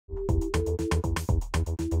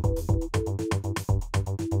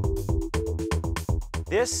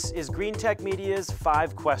This is Greentech Media's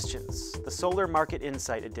 5 Questions, the Solar Market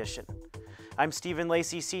Insight Edition. I'm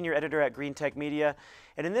Lacey, Senior Editor at Greentech Media,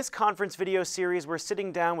 and in this conference video series, we're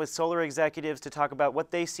sitting down with solar executives to talk about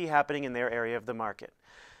what they see happening in their area of the market.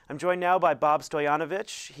 I'm joined now by Bob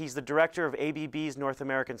Stojanovic. He's the Director of ABB's North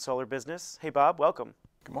American Solar Business. Hey Bob, welcome.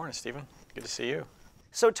 Good morning, Stephen. Good to see you.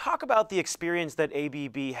 So talk about the experience that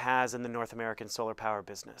ABB has in the North American solar power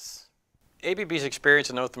business. ABB's experience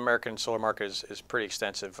in the North American solar market is pretty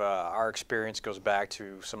extensive. Our experience goes back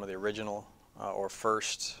to some of the original or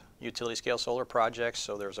first utility scale solar projects.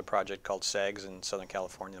 So there was a project called SEGS in Southern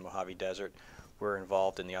California, the Mojave Desert. We're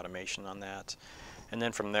involved in the automation on that. And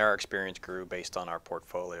then from there, our experience grew based on our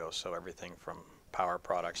portfolio. So everything from power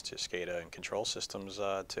products to SCADA and control systems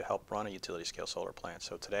to help run a utility scale solar plant.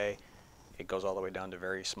 So today, it goes all the way down to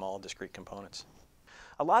very small, discrete components.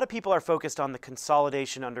 A lot of people are focused on the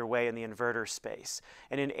consolidation underway in the inverter space.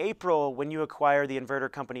 And in April, when you acquired the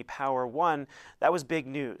inverter company Power One, that was big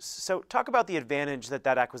news. So talk about the advantage that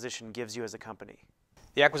that acquisition gives you as a company.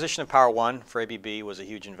 The acquisition of Power One for ABB was a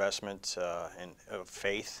huge investment of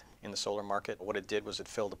faith in the solar market. What it did was it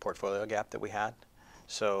filled the portfolio gap that we had.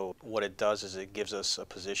 So what it does is it gives us a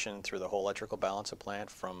position through the whole electrical balance of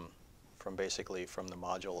plant from basically from the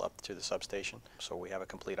module up to the substation. So we have a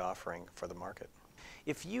complete offering for the market.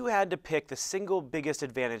 If you had to pick the single biggest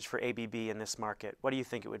advantage for ABB in this market, what do you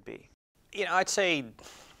think it would be? You know, I'd say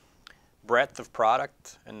breadth of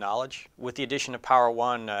product and knowledge. With the addition of Power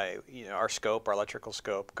One, our scope, our electrical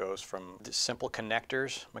scope, goes from simple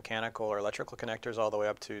connectors, mechanical or electrical connectors, all the way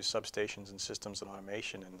up to substations and systems and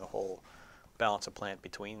automation and the whole balance of plant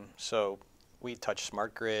between. So we touch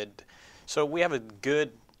smart grid. So we have a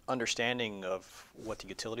good understanding of what the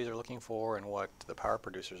utilities are looking for and what the power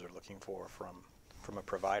producers are looking for from a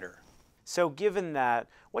provider. So given that,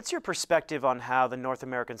 what's your perspective on how the North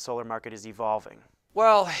American solar market is evolving?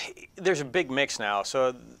 Well, there's a big mix now.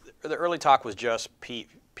 So the early talk was just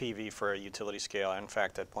PV for a utility scale. In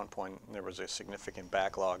fact, at one point there was a significant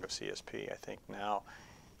backlog of CSP. I think now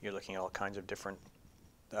you're looking at all kinds of different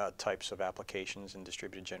types of applications in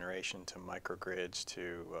distributed generation to microgrids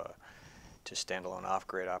to standalone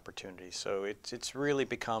off-grid opportunities. So it's really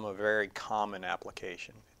become a very common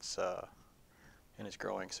application. And it's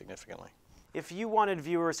growing significantly. If you wanted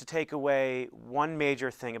viewers to take away one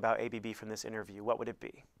major thing about ABB from this interview, what would it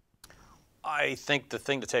be? I think the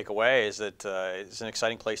thing to take away is that it's an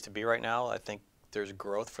exciting place to be right now. I think there's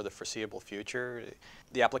growth for the foreseeable future.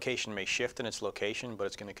 The application may shift in its location, but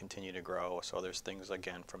it's going to continue to grow. So there's things,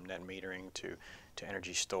 again, from net metering to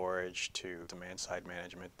energy storage to demand-side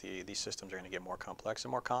management. These systems are going to get more complex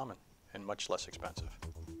and more common and much less expensive.